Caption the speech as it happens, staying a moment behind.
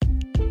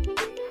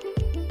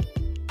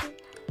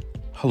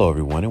Hello,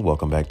 everyone, and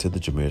welcome back to the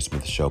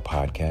JamirSmith Show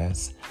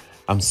podcast.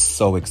 I'm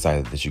so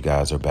excited that you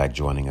guys are back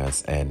joining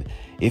us. And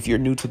if you're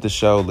new to the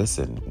show,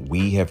 listen,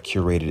 we have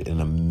curated an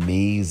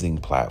amazing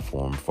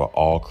platform for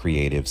all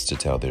creatives to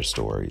tell their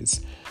stories.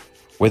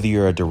 Whether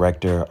you're a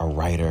director, a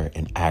writer,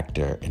 an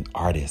actor, an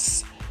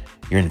artist,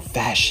 you're in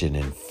fashion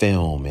and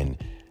film, and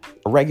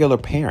a regular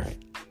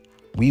parent,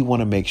 we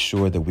want to make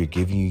sure that we're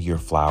giving you your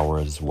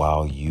flowers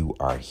while you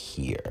are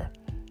here.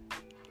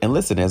 And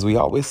listen, as we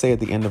always say at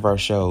the end of our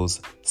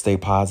shows, stay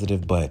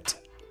positive, but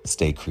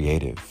stay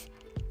creative.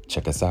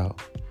 Check us out.